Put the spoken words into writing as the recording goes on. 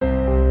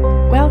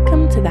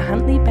to the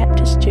Huntly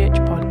Baptist Church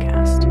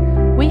podcast.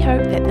 We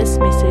hope that this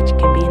message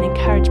can be an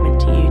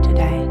encouragement to you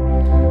today.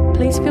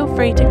 Please feel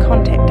free to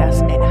contact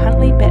us at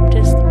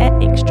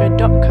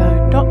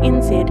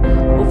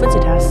huntlybaptist@extra.co.nz or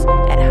visit us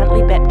at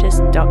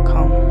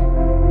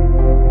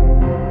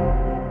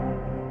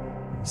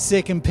huntlybaptist.com.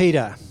 2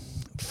 Peter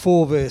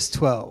 4 verse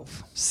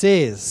 12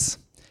 says,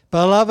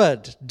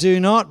 "Beloved,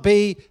 do not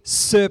be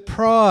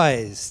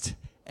surprised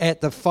at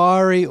the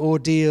fiery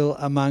ordeal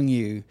among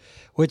you,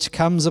 which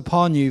comes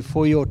upon you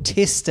for your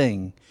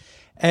testing,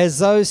 as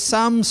though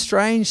some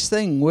strange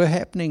thing were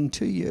happening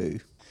to you."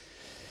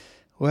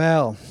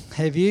 Well,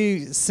 have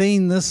you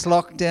seen this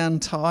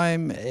lockdown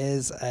time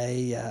as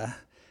a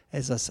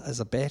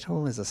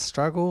battle, as a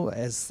struggle,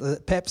 as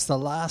perhaps the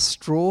last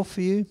straw for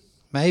you?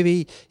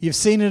 Maybe you've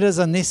seen it as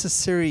a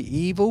necessary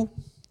evil.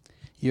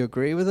 You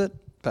agree with it,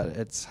 but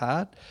it's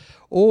hard.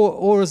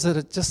 Or is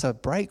it just a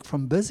break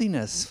from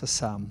busyness for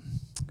some?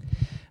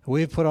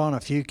 We've put on a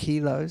few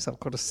kilos, I've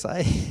got to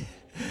say.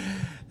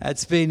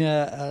 It's been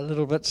a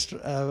little bit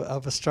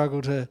of a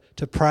struggle to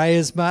pray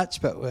as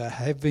much, but we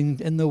have been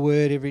in the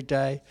Word every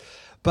day.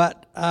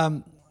 But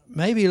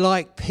maybe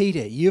like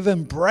Peter, you've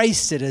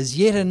embraced it as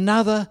yet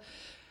another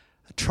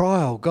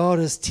trial God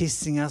is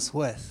testing us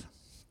with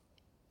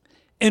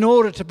in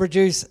order to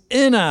produce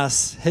in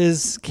us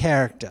His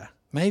character.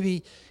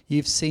 Maybe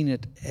you've seen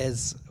it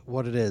as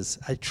what it is,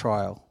 a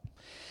trial.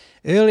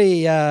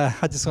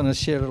 I just want to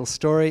share a little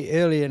story.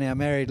 Early in our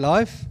married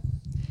life,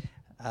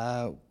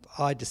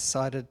 I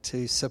decided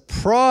to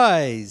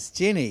surprise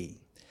Jenny.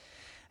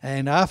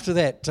 And after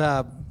that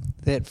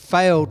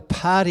failed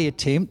party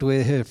attempt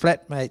where her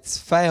flatmates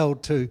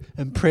failed to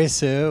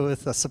impress her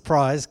with a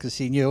surprise because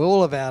she knew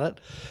all about it,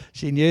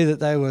 she knew that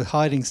they were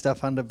hiding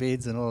stuff under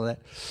beds and all of that,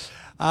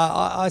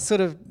 I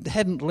sort of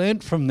hadn't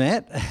learnt from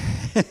that.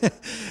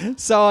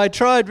 So I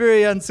tried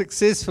very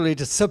unsuccessfully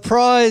to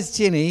surprise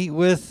Jenny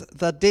with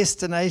the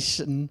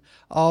destination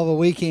of a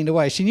weekend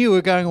away. She knew we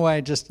were going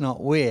away, just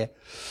not where.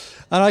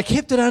 And I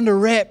kept it under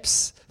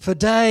wraps for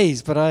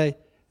days, but I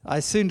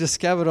soon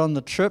discovered on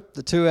the trip,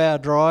 the 2-hour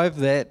drive,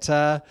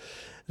 that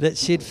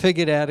she'd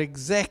figured out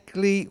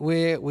exactly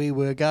where we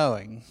were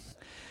going.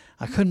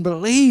 I couldn't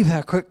believe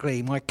how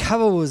quickly my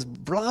cover was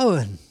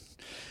blown.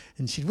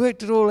 And she'd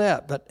worked it all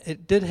out, but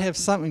it did have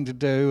something to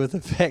do with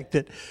the fact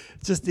that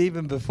just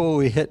even before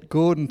we hit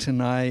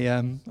Gordonton,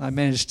 I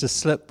managed to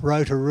slip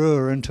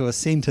Rotorua into a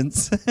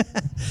sentence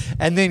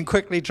and then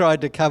quickly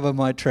tried to cover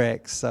my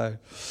tracks. So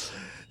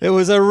it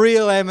was a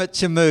real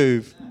amateur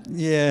move,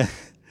 yeah.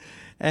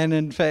 And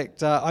in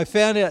fact, I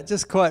found out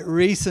just quite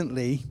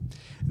recently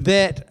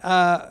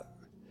that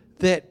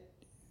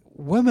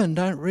women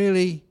don't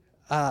really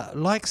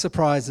like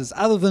surprises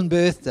other than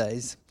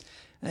birthdays.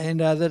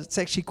 And that it's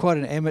actually quite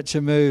an amateur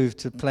move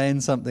to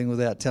plan something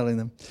without telling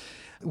them.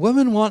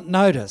 Women want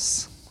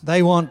notice.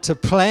 They want to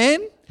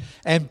plan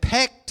and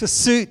pack to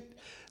suit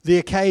the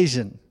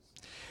occasion.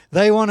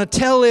 They want to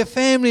tell their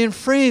family and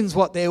friends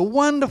what their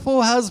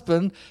wonderful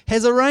husband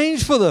has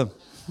arranged for them.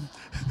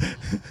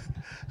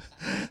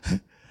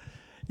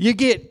 You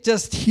get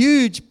just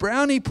huge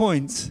brownie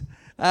points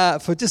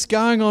for just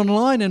going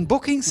online and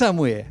booking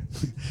somewhere.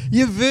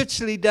 You've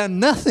virtually done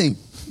nothing.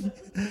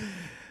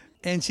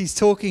 And she's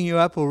talking you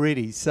up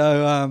already.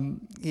 So,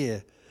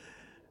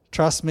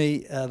 trust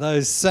me,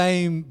 those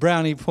same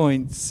brownie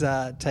points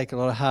take a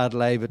lot of hard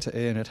labour to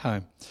earn at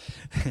home.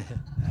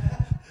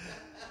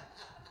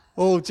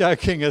 All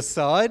joking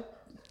aside,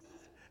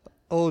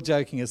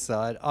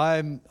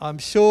 I'm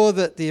sure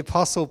that the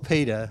Apostle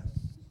Peter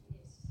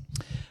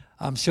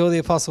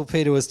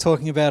was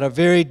talking about a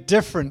very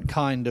different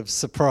kind of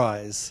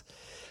surprise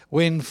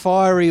when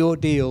fiery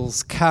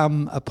ordeals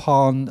come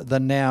upon the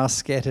now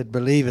scattered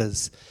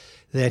believers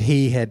that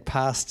he had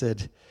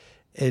pastored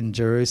in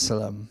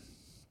Jerusalem.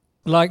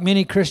 Like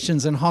many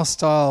Christians in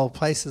hostile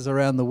places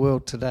around the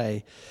world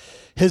today,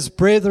 his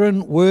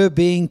brethren were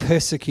being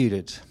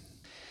persecuted.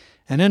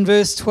 And in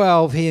verse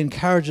 12, he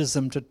encourages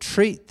them to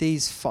treat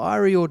these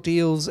fiery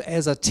ordeals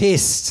as a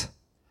test.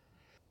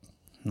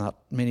 Not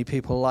many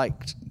people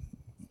like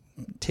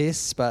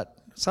tests, but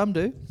some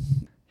do.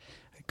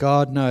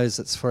 God knows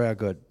it's for our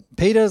good.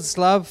 Peter's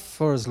love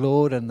for his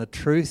Lord and the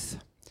truth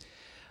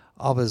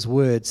of his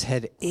words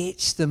had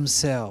etched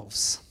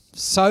themselves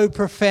so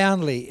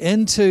profoundly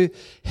into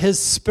his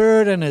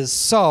spirit and his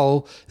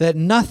soul that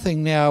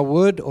nothing now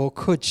would or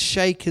could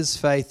shake his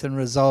faith and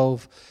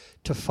resolve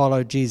to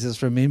follow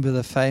Jesus. Remember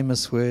the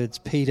famous words,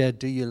 Peter,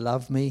 do you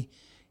love me?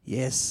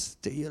 Yes.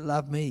 Do you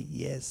love me?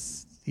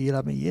 Yes. Do you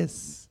love me?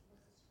 Yes.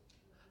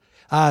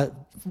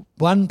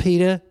 1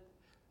 Peter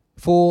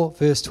 4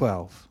 verse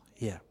 12.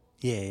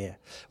 Yeah.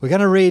 We're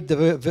going to read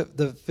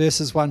the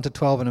verses 1 to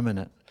 12 in a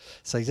minute.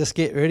 So just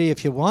get ready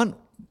if you want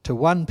to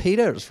 1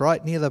 Peter. It's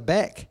right near the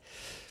back,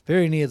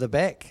 very near the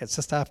back. It's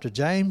just after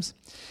James.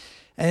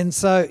 And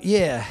so,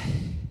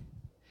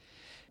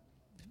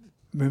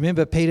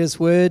 remember Peter's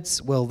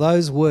words? Well,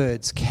 those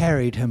words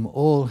carried him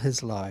all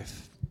his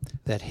life,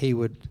 that he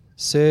would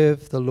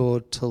serve the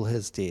Lord till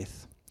his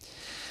death.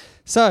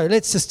 So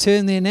let's just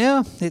turn there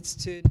now. Let's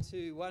turn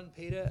to 1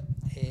 Peter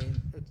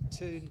and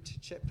turn to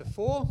chapter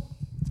 4.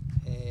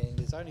 And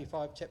there's only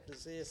 5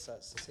 chapters there, so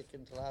it's the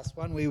second to last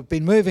one. We've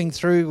been moving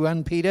through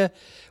 1 Peter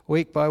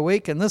week by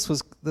week, and this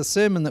was the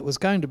sermon that was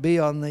going to be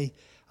on I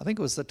think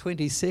it was the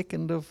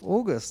 22nd of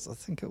August, I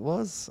think it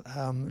was.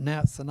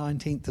 Now it's the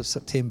 19th of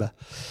September.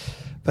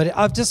 But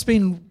I've just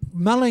been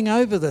mulling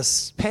over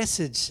this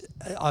passage.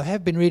 I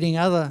have been reading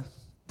other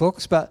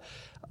books, but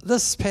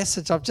this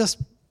passage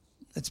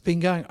it's been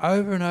going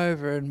over and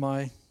over in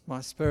my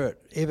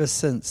spirit ever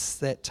since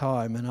that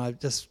time, and I've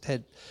just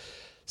had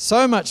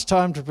so much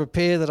time to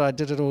prepare that I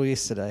did it all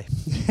yesterday.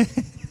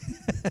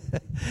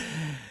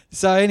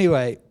 So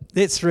anyway,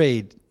 let's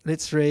read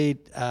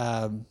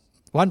 1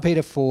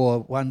 Peter 4,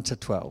 1 to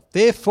 12.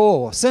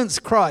 Therefore, since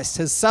Christ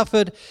has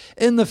suffered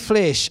in the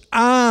flesh,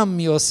 arm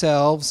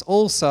yourselves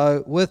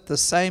also with the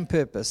same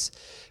purpose,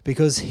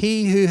 because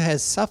he who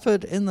has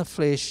suffered in the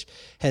flesh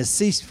has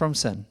ceased from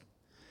sin,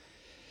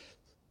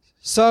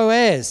 so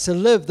as to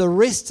live the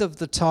rest of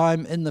the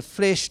time in the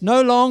flesh,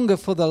 no longer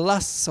for the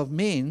lusts of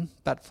men,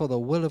 but for the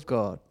will of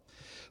God.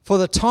 For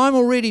the time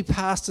already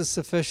past is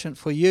sufficient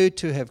for you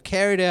to have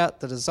carried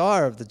out the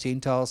desire of the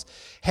Gentiles,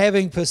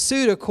 having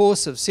pursued a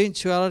course of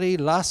sensuality,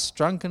 lust,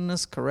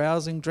 drunkenness,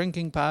 carousing,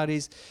 drinking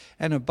parties,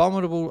 and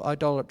abominable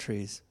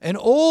idolatries. In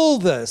all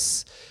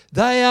this,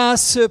 they are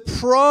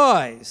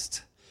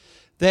surprised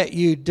that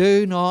you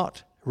do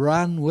not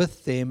run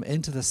with them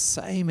into the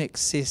same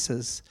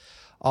excesses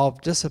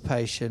of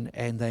dissipation,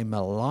 and they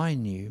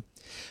malign you.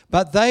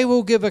 But they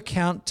will give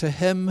account to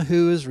him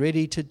who is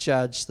ready to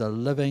judge the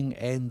living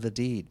and the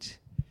dead.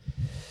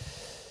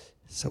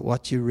 So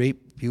what you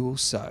reap, you will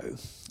sow.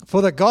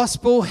 For the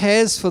gospel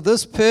has for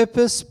this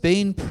purpose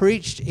been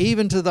preached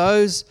even to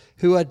those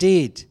who are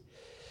dead,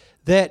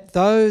 that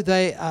though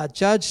they are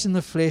judged in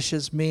the flesh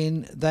as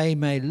men, they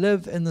may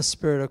live in the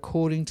spirit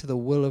according to the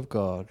will of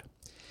God.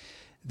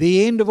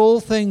 The end of all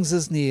things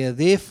is near,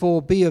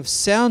 therefore be of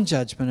sound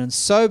judgment and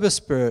sober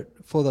spirit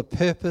for the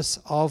purpose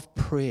of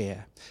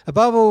prayer.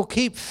 Above all,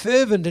 keep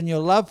fervent in your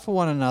love for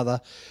one another,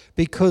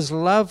 because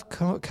love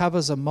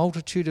covers a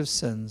multitude of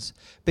sins.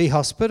 Be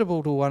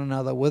hospitable to one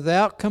another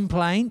without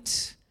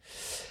complaint,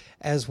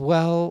 as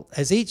well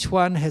as each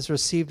one has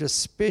received a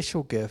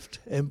special gift,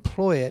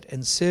 employ it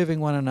in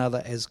serving one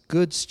another as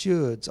good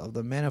stewards of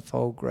the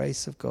manifold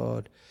grace of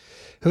God.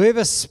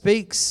 Whoever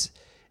speaks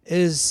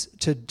is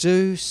to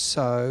do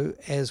so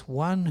as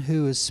one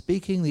who is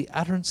speaking the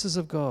utterances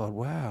of God.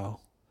 Wow.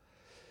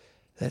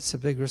 That's a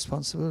big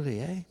responsibility,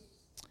 eh?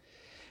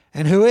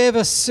 And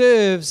whoever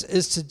serves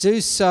is to do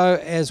so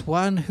as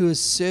one who is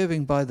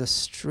serving by the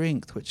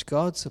strength which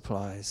God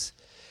supplies.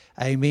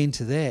 Amen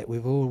to that.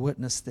 We've all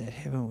witnessed that,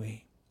 haven't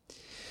we?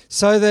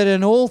 So that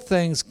in all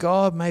things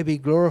God may be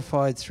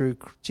glorified through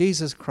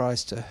Jesus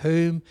Christ, to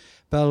whom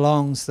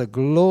belongs the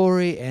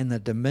glory and the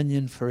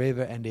dominion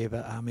forever and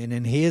ever. Amen.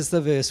 And here's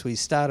the verse we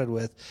started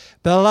with.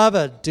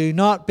 Beloved, do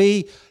not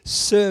be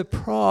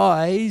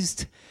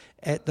surprised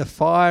at the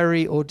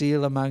fiery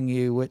ordeal among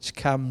you which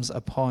comes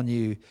upon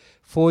you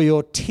for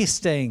your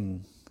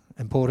testing,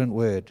 important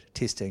word,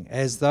 testing,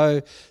 as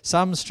though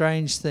some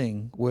strange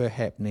thing were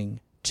happening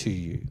to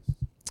you.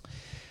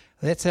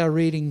 That's our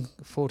reading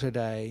for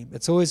today.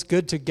 It's always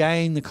good to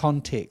gain the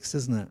context,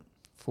 isn't it,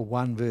 for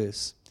one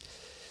verse.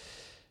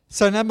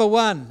 So number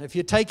one, if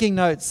you're taking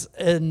notes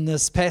in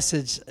this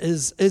passage,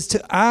 is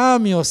to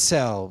arm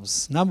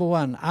yourselves. Number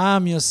one,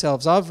 arm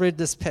yourselves. I've read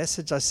this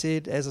passage,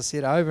 as I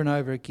said, over and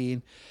over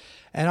again.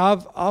 And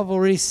I've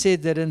already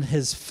said that in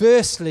his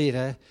first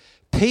letter,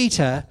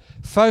 Peter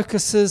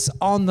focuses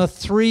on the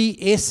 3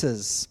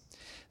 S's.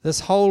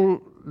 This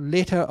whole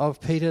letter of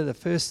Peter,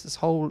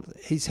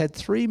 he's had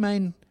 3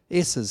 main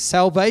S's: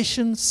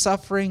 salvation,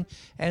 suffering,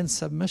 and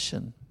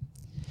submission.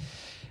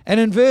 And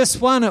in verse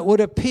 1, it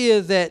would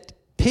appear that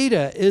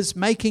Peter is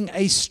making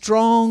a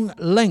strong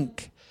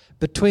link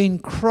between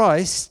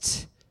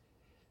between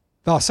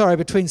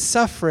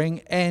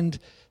suffering and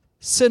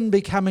sin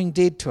becoming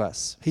dead to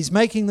us. He's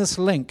making this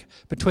link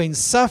between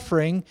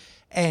suffering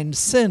and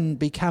sin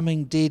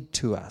becoming dead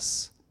to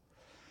us.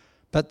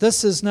 But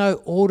this is no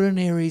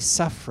ordinary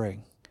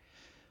suffering.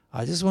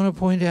 I just want to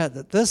point out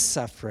that this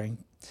suffering,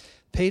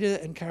 Peter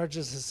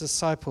encourages his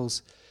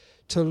disciples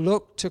to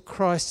look to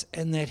Christ,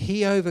 and that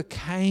he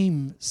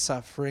overcame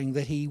suffering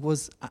that he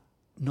was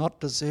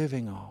not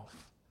deserving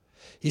of.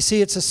 You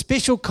see, it's a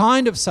special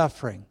kind of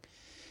suffering.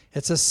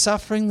 It's a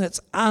suffering that's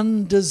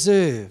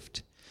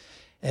undeserved.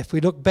 If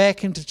we look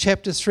back into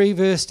chapter 3,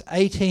 verse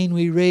 18,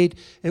 we read,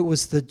 it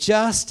was the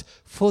just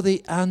for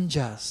the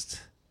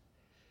unjust,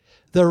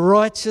 the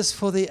righteous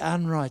for the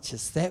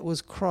unrighteous. That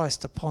was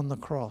Christ upon the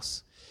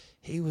cross.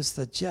 He was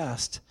the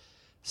just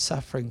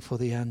suffering for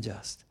the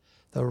unjust,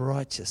 the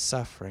righteous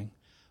suffering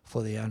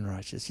for the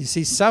unrighteous. You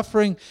see,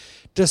 suffering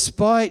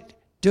despite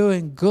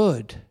doing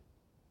good,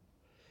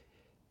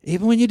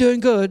 even when you're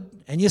doing good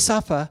and you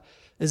suffer,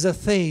 is a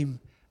theme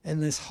in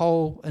his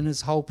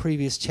whole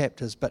previous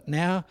chapters. But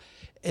now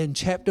in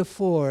chapter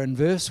 4 and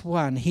verse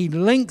 1, he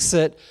links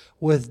it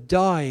with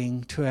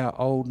dying to our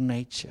old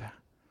nature.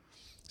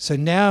 So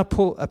now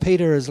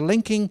Peter is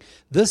linking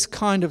this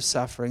kind of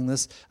suffering,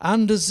 this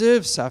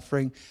undeserved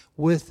suffering,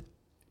 with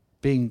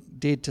being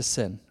dead to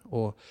sin,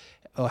 or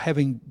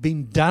having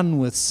been done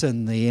with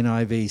sin, the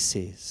NIV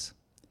says.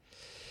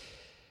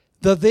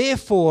 The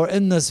therefore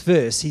in this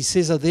verse, he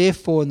says a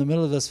therefore in the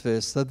middle of this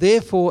verse, the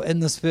therefore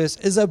in this verse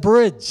is a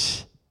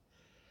bridge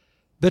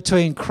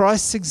between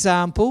Christ's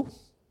example,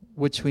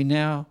 which we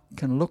now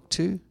can look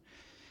to,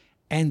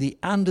 and the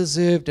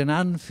undeserved and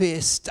unfair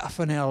stuff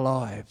in our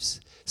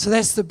lives. So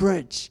that's the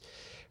bridge.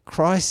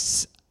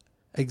 Christ's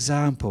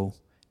example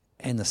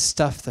and the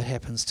stuff that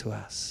happens to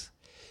us.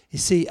 You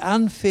see,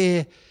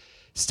 unfair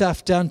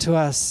stuff done to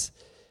us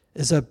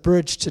is a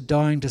bridge to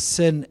dying to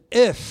sin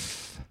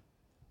if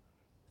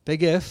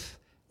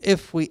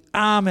we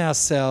arm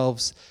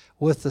ourselves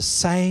with the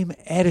same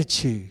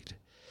attitude.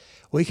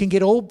 We can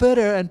get all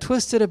bitter and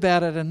twisted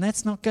about it, and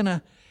that's not going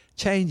to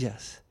change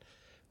us.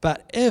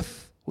 But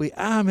if we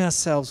arm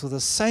ourselves with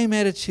the same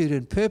attitude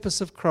and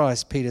purpose of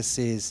Christ, Peter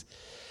says,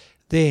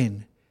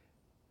 then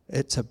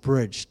it's a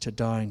bridge to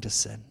dying to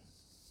sin.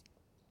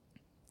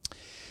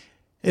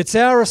 It's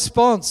our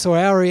response or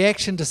our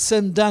reaction to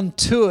sin done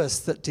to us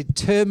that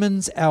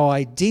determines our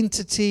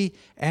identity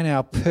and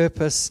our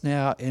purpose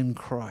now in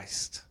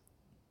Christ.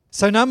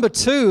 So number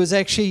 2 is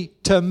actually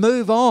to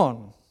move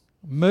on.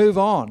 Move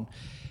on.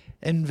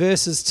 In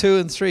verses 2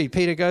 and 3,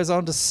 Peter goes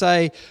on to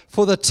say,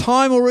 for the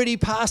time already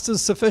past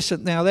is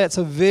sufficient. Now that's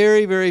a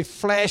very, very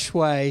flash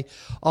way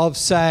of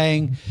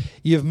saying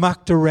you've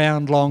mucked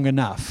around long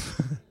enough.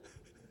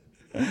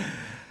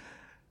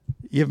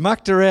 You've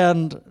mucked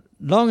around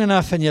long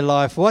enough in your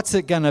life. What's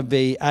it going to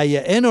be? Are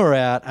you in or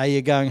out? Are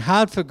you going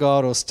hard for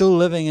God or still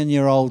living in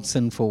your old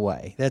sinful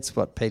way? That's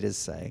what Peter's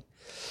saying.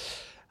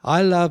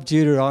 I love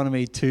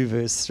Deuteronomy 2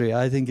 verse 3.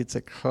 I think it's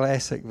a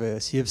classic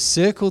verse. You've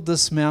circled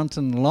this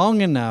mountain long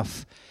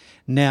enough,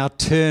 now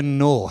turn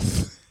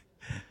north.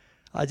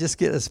 I just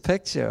get this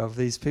picture of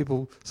these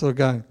people sort of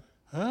going,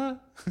 huh?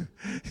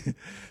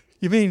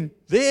 You mean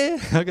there?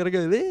 I've got to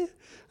go there?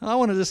 I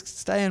want to just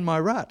stay in my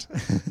rut.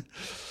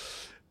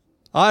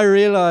 I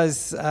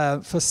realise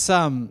for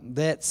some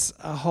that's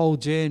a whole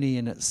journey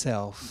in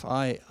itself.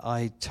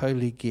 I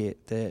totally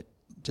get that.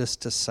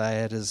 Just to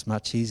say it is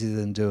much easier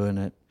than doing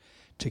it.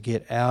 To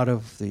get out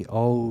of the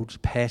old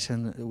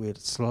pattern where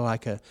it's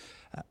like a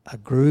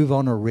groove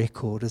on a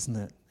record, isn't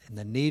it? And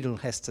the needle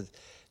has to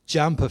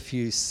jump a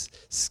few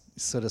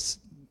sort of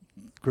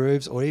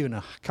grooves, or even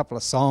a couple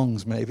of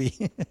songs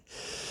maybe.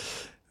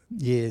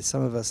 Yeah,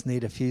 some of us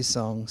need a few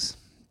songs.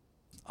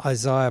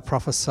 Isaiah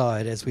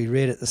prophesied, as we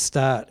read at the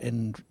start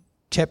in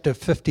chapter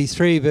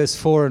 53, verse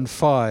 4 and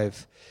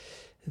 5,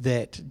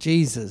 that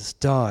Jesus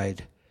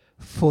died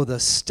for the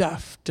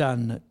stuff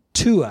done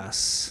to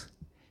us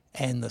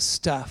and the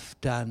stuff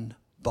done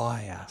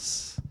by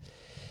us.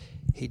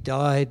 He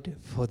died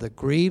for the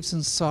griefs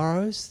and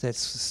sorrows.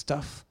 That's the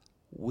stuff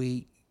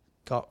we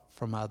got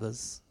from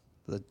others,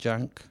 the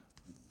junk,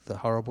 the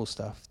horrible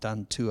stuff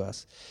done to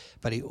us.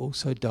 But he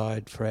also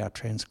died for our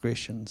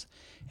transgressions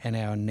and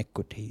our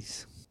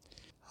iniquities.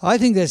 I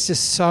think that's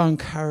just so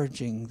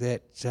encouraging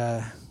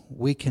that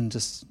we can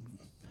just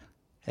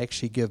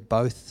actually give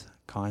both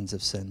kinds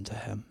of sin to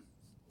him.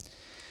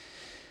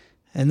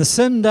 And the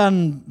sin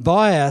done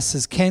by us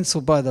is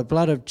cancelled by the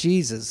blood of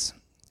Jesus.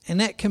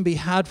 And that can be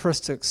hard for us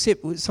to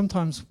accept.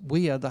 Sometimes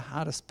we are the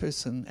hardest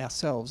person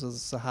ourselves,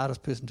 is the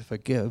hardest person to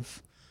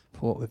forgive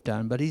for what we've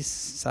done. But he's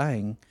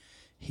saying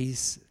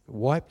he's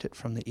wiped it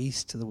from the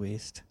east to the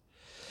west.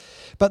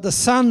 But the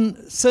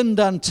sin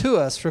done to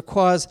us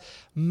requires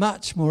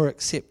much more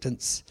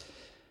acceptance,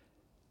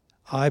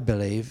 I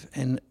believe,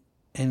 and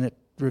it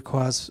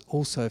requires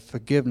also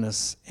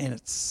forgiveness, and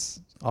it's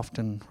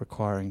often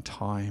requiring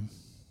time.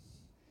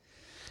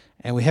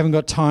 And we haven't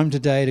got time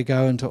today to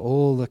go into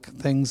all the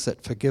things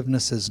that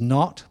forgiveness is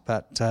not,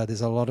 but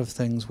there's a lot of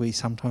things we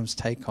sometimes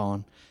take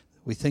on.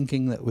 We're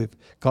thinking that we've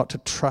got to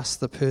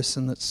trust the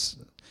person that's,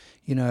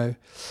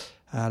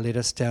 let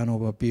us down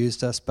or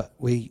abused us, but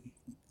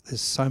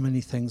there's so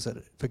many things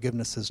that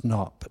forgiveness is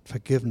not. But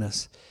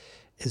forgiveness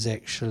is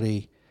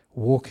actually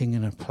walking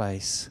in a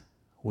place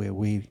where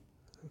we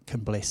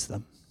can bless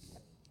them.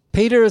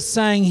 Peter is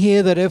saying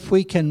here that if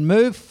we can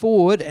move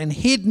forward and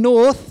head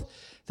north,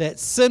 that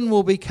sin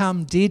will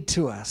become dead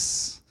to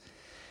us.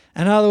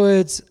 In other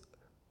words,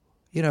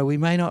 we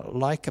may not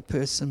like a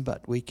person,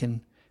 but we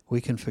can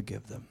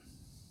forgive them.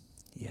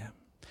 Yeah.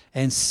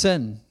 And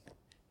sin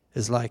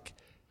is like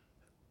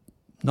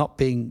not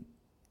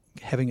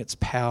having its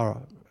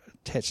power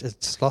attached.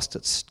 It's lost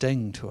its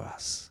sting to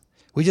us.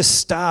 We just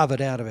starve it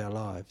out of our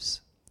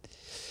lives.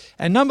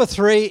 And number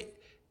 3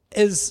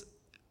 is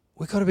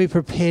we've got to be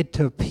prepared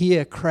to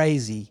appear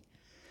crazy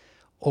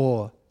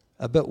or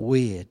a bit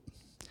weird.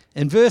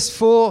 In verse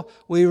 4,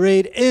 we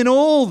read, in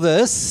all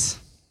this,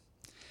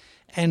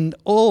 and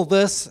all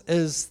this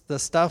is the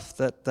stuff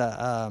that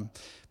the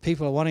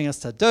people are wanting us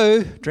to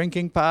do,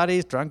 drinking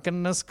parties,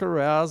 drunkenness,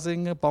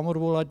 carousing,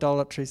 abominable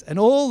idolatries, and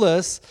all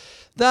this,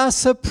 they're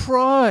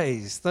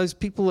surprised. Those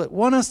people that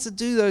want us to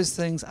do those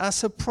things are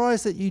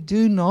surprised that you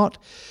do not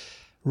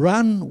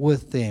Run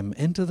with them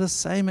into the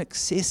same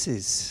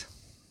excesses.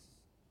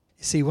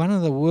 You see, one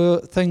of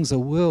the things the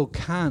world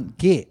can't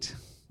get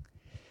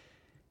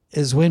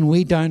is when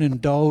we don't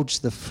indulge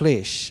the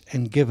flesh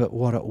and give it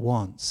what it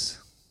wants,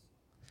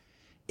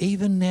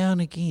 even now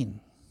and again.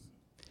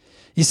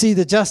 You see,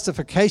 the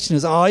justification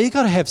is, you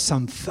got to have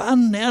some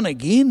fun now and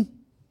again.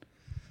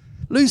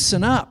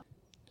 Loosen up.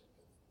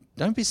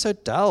 Don't be so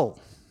dull.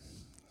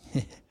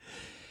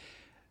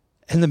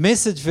 And the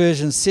Message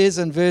version says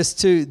in verse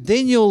 2,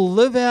 then you'll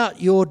live out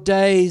your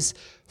days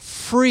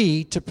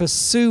free to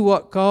pursue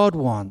what God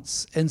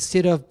wants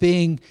instead of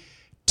being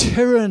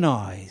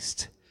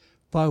tyrannized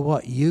by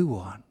what you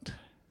want.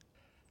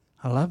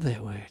 I love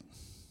that word.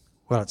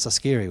 Well, it's a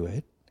scary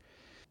word,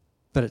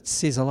 but it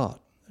says a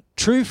lot.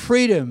 True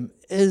freedom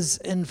is,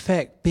 in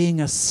fact, being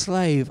a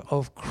slave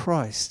of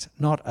Christ,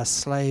 not a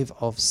slave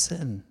of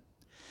sin.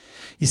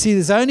 You see,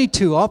 there's only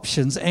two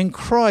options, and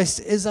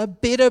Christ is a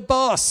better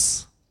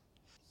boss.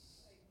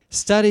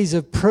 Studies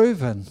have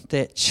proven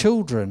that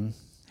children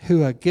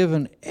who are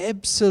given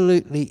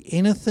absolutely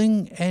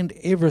anything and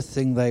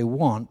everything they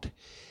want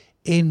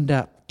end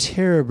up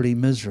terribly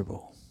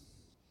miserable.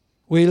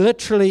 We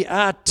literally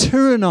are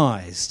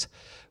tyrannized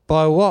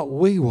by what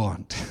we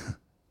want.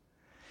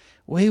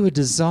 We were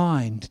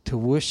designed to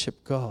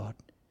worship God,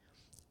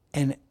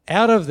 and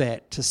out of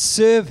that to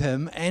serve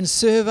Him and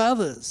serve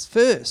others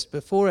first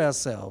before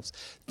ourselves.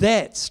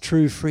 That's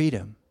true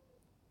freedom.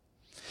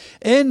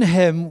 In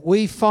Him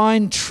we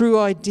find true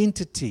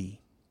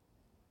identity.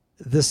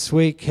 This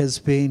week has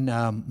been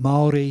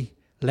Māori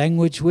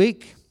Language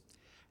Week,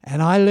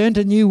 and I learned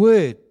a new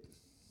word.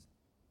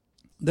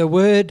 The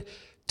word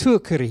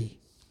tuakuri.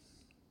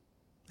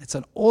 It's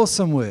an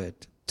awesome word.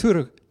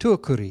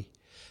 Tuakuri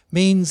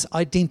means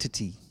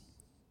identity.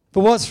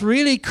 But what's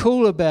really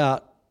cool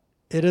about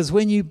it is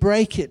when you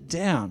break it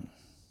down.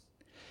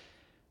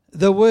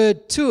 The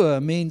word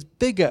tua means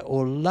bigger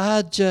or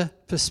larger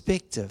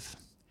perspective.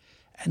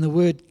 And the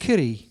word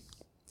kiri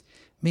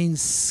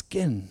means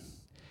skin.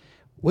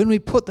 When we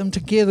put them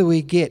together,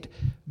 we get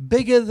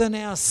bigger than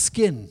our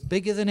skin,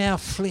 bigger than our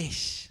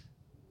flesh,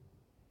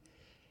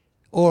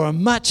 or a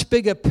much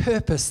bigger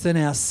purpose than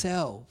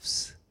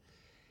ourselves.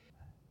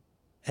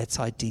 That's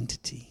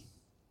identity.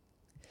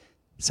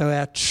 So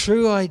our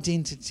true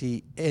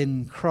identity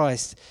in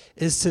Christ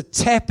is to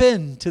tap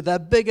into the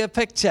bigger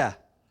picture,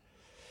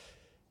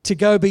 to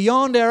go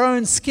beyond our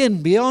own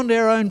skin, beyond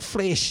our own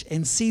flesh,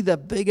 and see the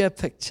bigger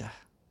picture.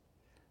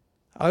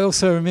 I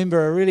also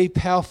remember a really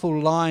powerful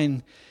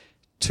line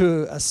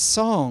to a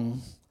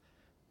song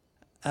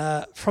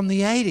from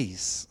the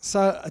 80s.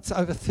 So it's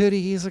over 30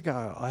 years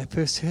ago I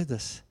first heard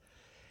this.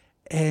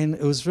 And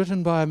it was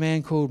written by a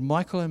man called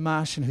Michael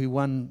O'Martian, who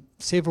won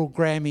several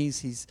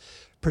Grammys. He's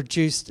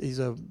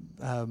a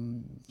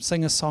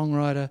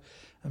singer-songwriter,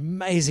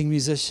 amazing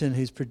musician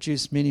who's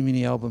produced many,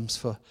 many albums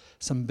for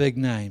some big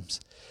names.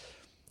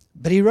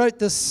 But he wrote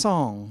this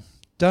song,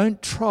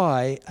 "Don't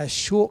try a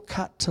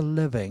shortcut to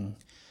living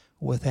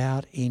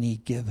without any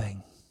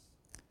giving."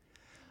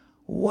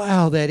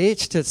 Wow, that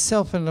etched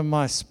itself into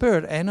my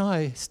spirit, and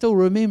I still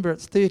remember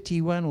it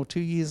 31 or 2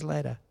 years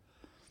later.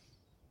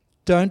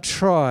 Don't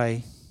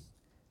try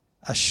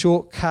a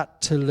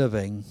shortcut to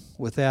living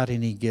without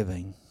any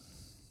giving.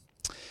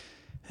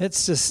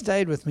 It's just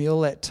stayed with me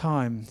all that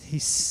time. He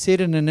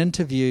said in an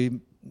interview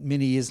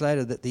many years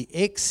later that the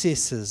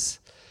excesses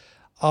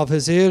of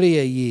his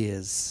earlier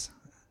years,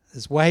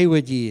 his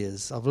wayward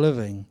years of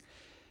living,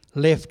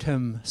 left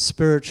him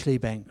spiritually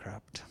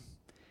bankrupt.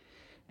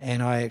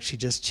 And I actually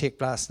just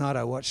checked last night.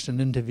 I watched an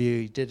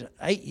interview he did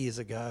 8 years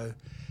ago.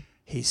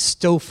 He's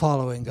still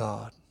following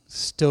God,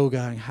 still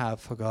going hard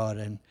for God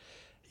and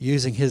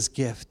using his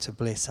gift to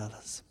bless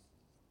others.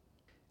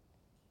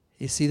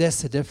 You see,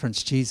 that's the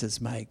difference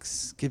Jesus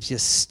makes. Gives you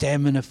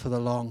stamina for the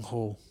long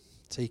haul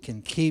so you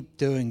can keep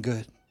doing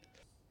good.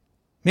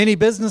 Many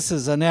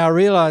businesses are now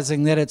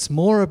realizing that it's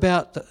more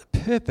about the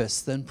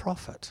purpose than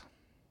profit.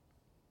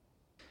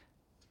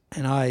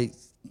 And I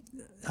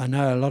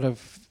know a lot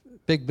of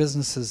big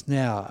businesses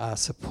now are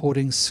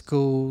supporting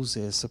schools,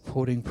 they're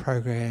supporting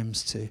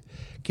programs to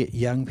get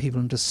young people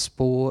into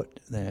sport,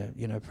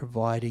 they're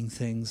providing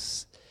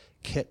things,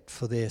 kit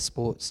for their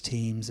sports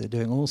teams, they're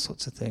doing all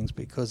sorts of things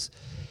because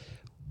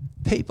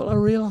people are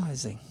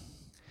realizing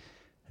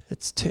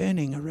it's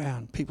turning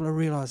around. People are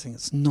realizing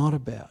it's not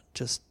about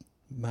just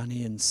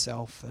money and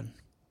self and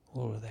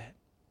all of that.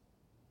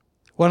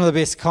 One of the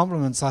best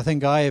compliments I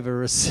think I ever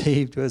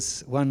received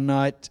was one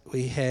night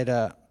we had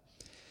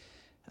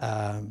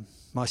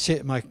my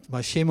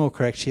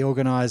shemorka actually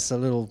organised a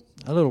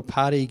little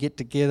party get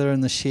together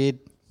in the shed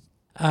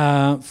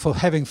for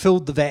having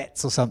filled the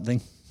vats or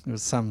something. It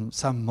was some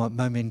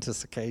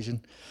momentous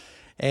occasion.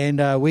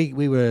 And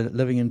we were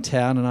living in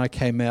town, and I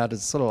came out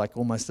as sort of like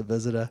almost a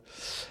visitor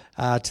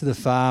to the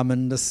farm,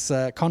 and this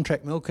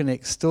contract milker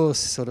next door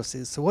sort of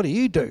says, "So what do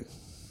you do?"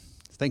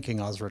 Thinking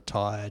I was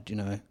retired,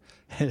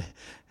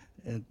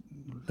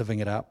 living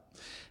it up.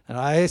 And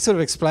I sort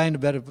of explained a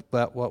bit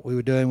about what we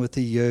were doing with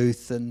the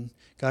youth and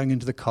going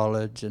into the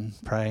college and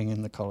praying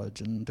in the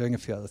college and doing a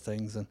few other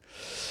things, and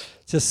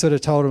just sort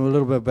of told him a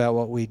little bit about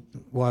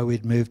why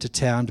we'd moved to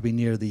town to be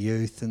near the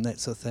youth and that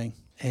sort of thing.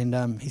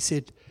 And he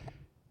said,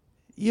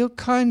 "You're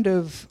kind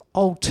of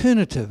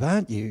alternative,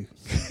 aren't you?"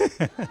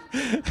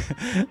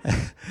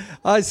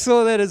 I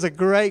saw that as a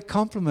great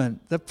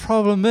compliment. The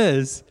problem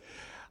is,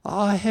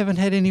 I haven't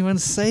had anyone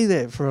say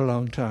that for a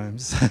long time.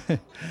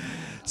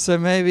 So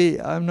maybe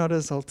I'm not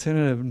as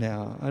alternative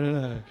now. I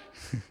don't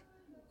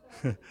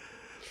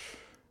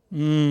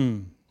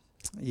know.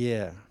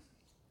 Yeah.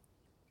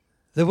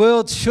 The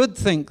world should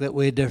think that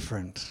we're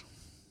different.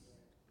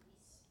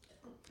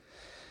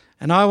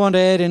 And I want to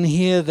add in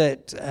here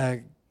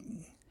that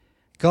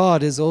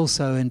God is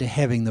also into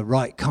having the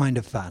right kind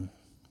of fun.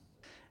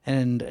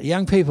 And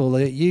young people,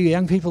 you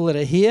young people that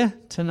are here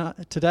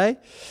today,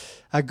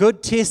 are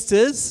good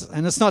testers,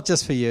 and it's not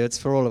just for you, it's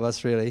for all of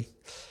us really,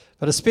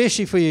 but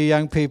especially for you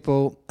young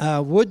people.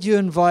 Would you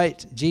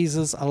invite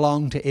Jesus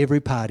along to every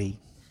party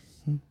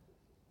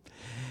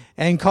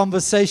and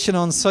conversation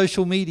on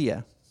social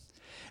media,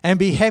 and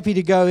be happy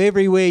to go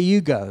everywhere you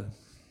go?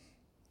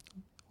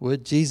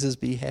 Would Jesus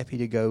be happy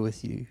to go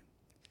with you?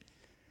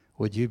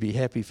 Would you be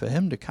happy for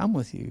him to come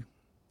with you?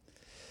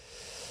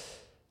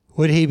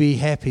 Would he be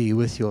happy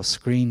with your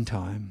screen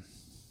time?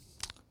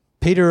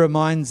 Peter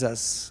reminds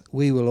us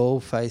we will all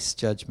face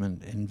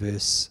judgment in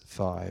verse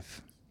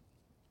 5.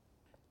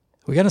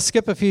 We're going to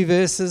skip a few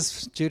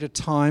verses due to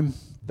time,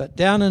 but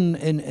down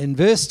in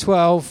verse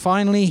 12,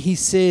 finally he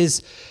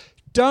says,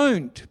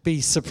 "Don't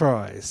be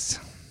surprised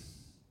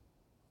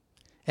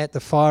at the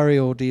fiery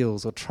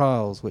ordeals or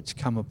trials which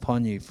come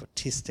upon you for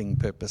testing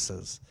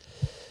purposes."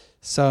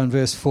 So in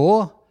verse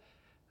 4,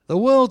 the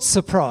world's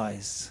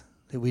surprised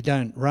that we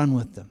don't run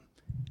with them.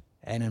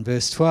 And in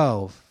verse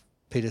 12,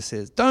 Peter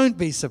says, don't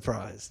be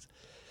surprised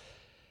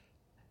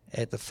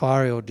at the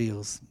fiery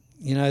ordeals.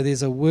 You know,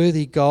 there's a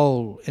worthy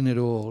goal in it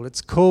all. It's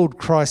called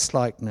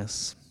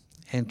Christ-likeness,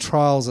 and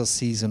trials are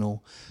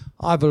seasonal.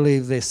 I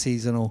believe they're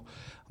seasonal.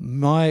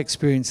 My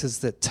experience is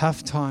that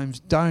tough times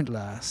don't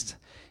last.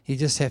 You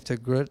just have to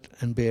grit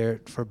and bear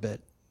it for a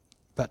bit.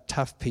 But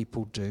tough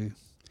people do.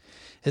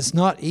 It's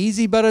not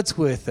easy, but it's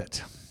worth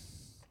it.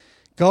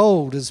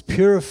 Gold is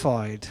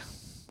purified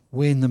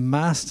when the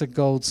master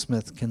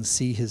goldsmith can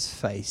see his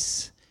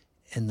face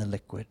in the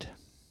liquid.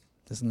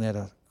 Isn't that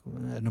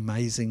an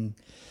amazing,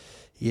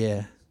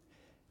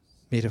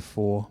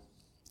 metaphor?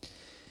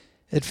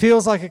 It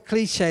feels like a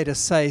cliche to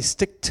say,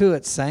 stick to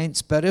it,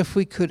 saints, but if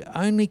we could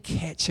only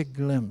catch a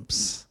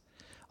glimpse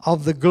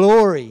of the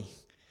glory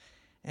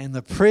and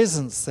the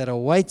presence that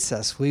awaits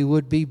us, we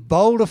would be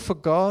bolder for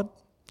God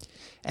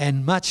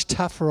and much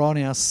tougher on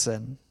our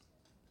sin.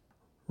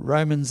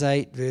 Romans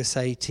 8 verse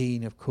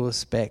 18, of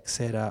course, backs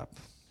that up.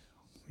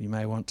 You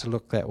may want to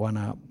look that one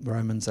up.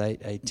 Romans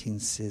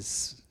 8:18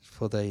 says,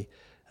 for the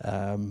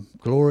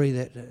glory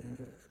that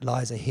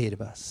lies ahead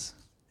of us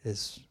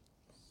is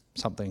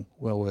something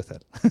well worth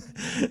it.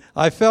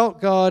 I felt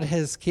God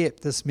has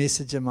kept this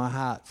message in my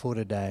heart for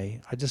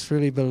today. I just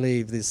really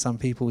believe there's some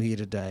people here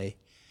today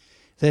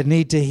that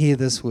need to hear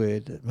this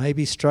word, that may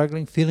be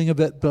struggling, feeling a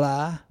bit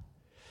blah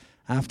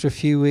after a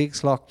few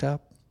weeks locked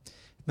up.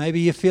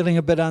 Maybe you're feeling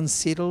a bit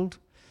unsettled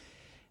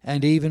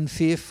and even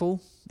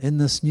fearful in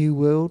this new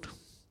world.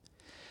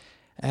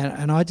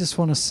 And I just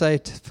want to say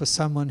for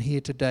someone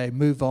here today,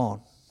 move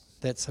on.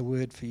 That's a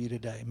word for you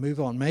today. Move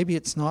on. Maybe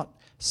it's not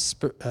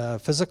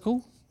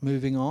physical,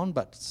 moving on,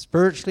 but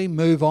spiritually,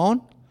 move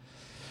on.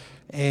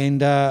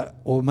 And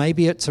or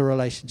maybe it's a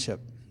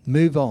relationship.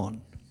 Move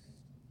on.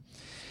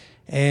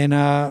 And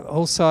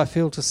also I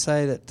feel to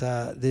say that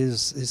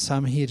there's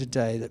some here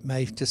today that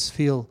may just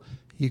feel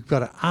you've got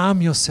to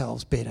arm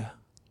yourselves better.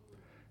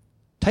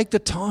 Take the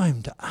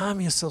time to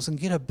arm yourselves and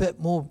get a bit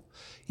more,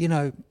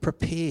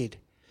 prepared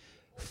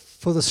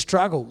for the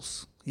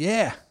struggles.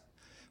 Yeah.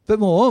 A bit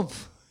more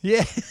oomph.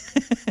 Yeah.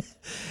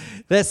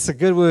 That's a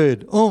good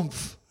word.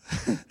 Oomph.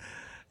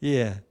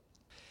 Yeah.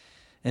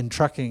 In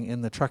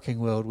the trucking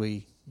world,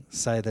 we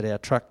say that our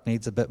truck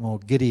needs a bit more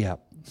giddy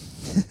up.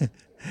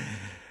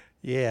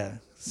 Yeah.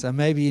 So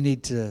maybe you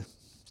need to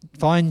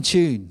fine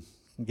tune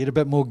and get a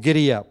bit more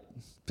giddy up.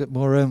 Bit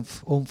more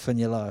oomph in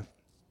your life.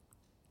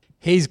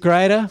 He's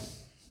greater,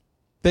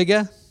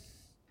 bigger,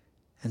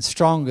 and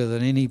stronger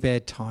than any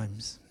bad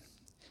times.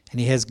 And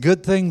he has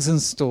good things in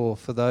store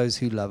for those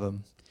who love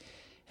him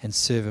and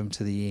serve him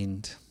to the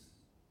end.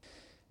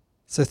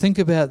 So think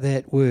about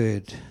that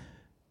word,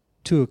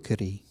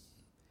 tuakiri.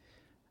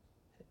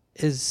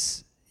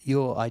 Is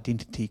your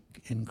identity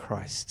in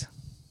Christ?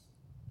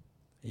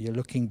 You're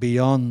looking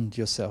beyond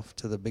yourself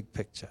to the big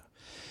picture.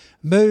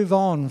 Move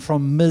on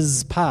from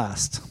Ms.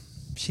 Past.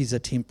 She's a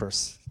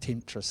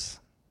temptress.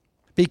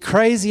 Be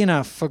crazy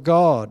enough for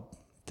God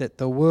that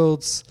the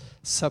world's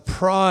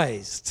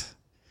surprised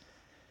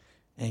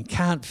and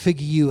can't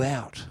figure you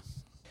out.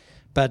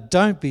 But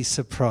don't be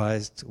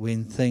surprised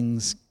when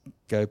things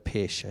go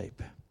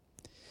pear-shaped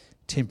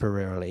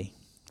temporarily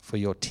for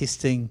your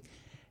testing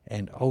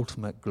and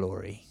ultimate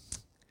glory.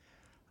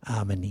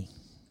 Amen.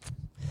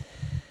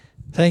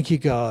 Thank you,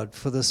 God,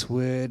 for this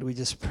word. We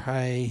just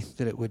pray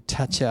that it would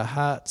touch our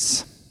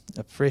hearts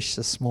afresh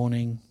this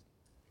morning.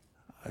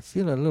 I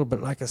feel a little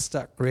bit like a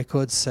stuck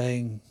record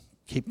saying,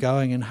 keep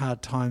going in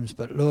hard times,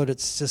 but Lord,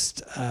 it's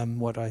just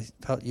what I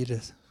felt you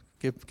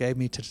gave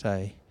me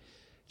today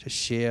to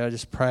share. I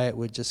just pray it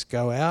would just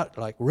go out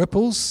like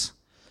ripples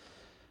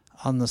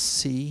on the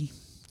sea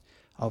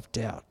of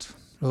doubt.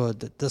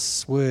 Lord, that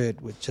this word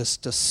would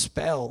just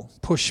dispel,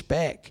 push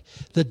back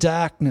the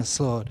darkness,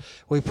 Lord.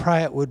 We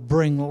pray it would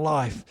bring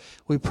life.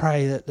 We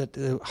pray that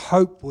the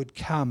hope would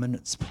come in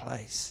its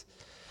place,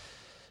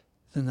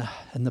 in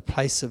the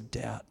place of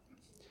doubt.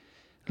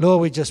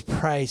 Lord, we just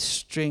pray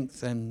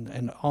strength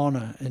and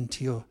honour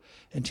into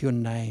your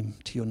name,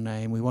 to your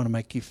name. We want to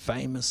make you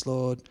famous,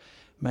 Lord,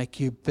 make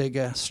you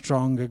bigger,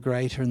 stronger,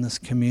 greater in this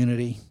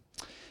community.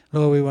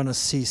 Lord, we want to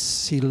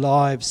see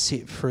lives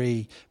set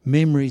free,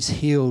 memories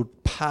healed,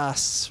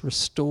 pasts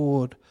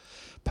restored,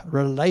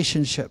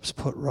 relationships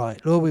put right.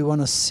 Lord, we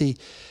want to see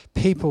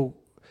people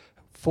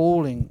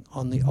falling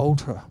on the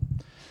altar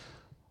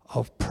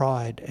of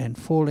pride and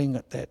falling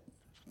at that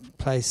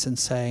place and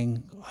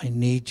saying, I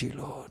need you,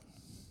 Lord.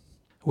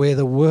 Where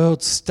the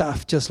world's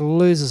stuff just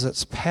loses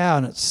its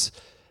power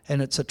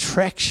and its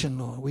attraction,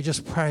 Lord. We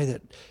just pray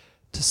that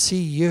to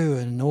see you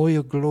in all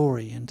your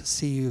glory and to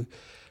see you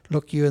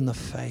look you in the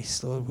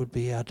face, Lord, would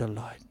be our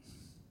delight.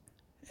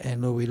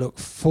 And Lord, we look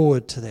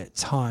forward to that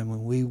time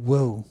when we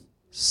will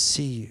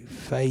see you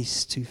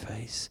face to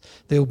face.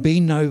 There will be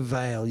no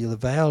veil. The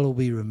veil will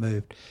be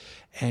removed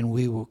and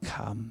we will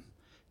come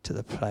to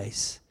the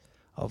place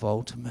of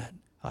ultimate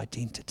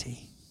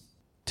identity.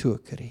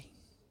 Tuakari.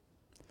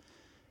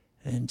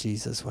 In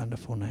Jesus'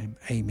 wonderful name,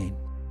 amen.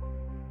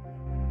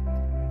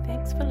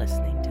 Thanks for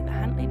listening to the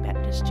Huntly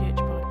Baptist Church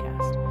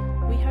podcast.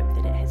 We hope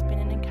that it has been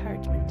an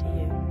encouragement to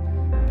you.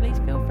 Please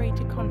feel free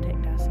to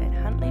contact us at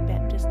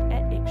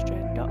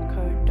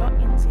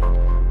huntlybaptist@extra.co.nz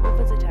or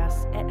visit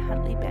us at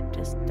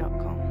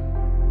huntlybaptist.com.